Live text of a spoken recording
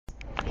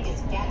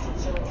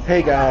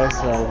Hey guys,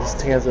 this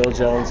is Tanzel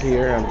Jones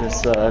here. I'm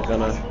just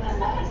gonna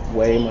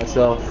weigh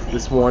myself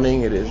this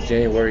morning. It is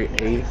January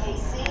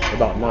 8th,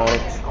 about 9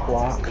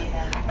 o'clock.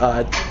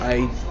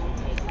 I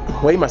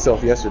weighed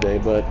myself yesterday,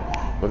 but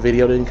my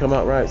video didn't come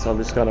out right, so I'm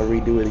just gonna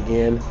redo it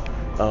again.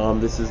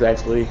 This is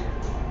actually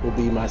will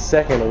be my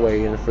second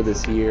weigh-in for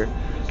this year.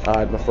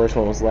 My first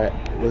one was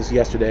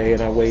yesterday,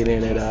 and I weighed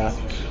in at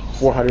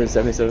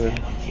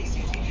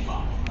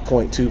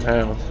 477.2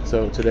 pounds.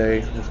 So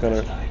today I'm just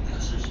gonna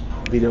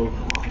video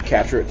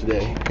capture it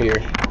today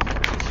here.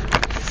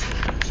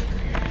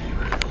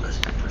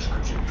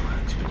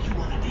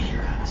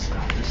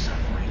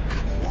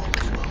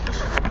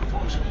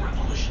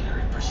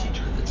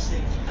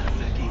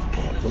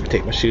 Let me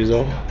take my shoes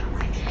off.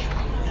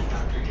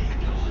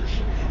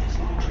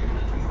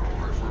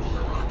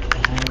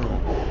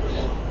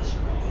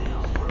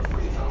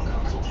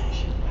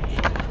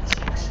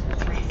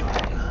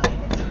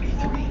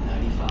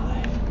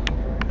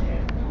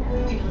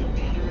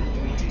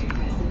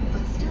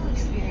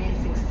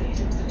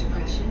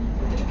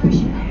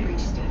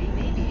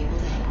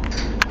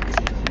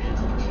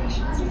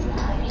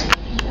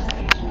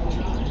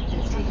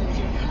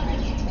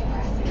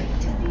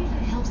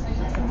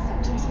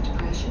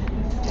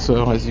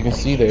 So as you can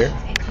see there,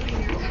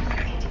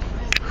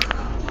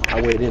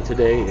 I weighed in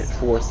today at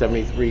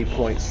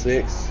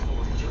 473.6.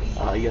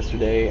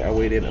 Yesterday I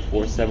weighed in at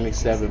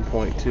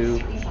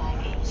 477.2.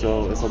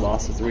 So it's a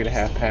loss of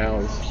 3.5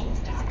 pounds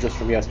just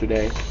from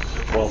yesterday.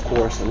 Well, of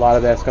course, a lot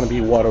of that's going to be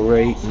water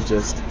weight and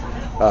just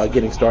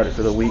getting started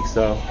for the week.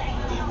 So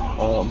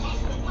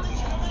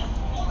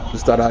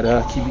just thought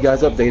I'd keep you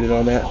guys updated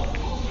on that.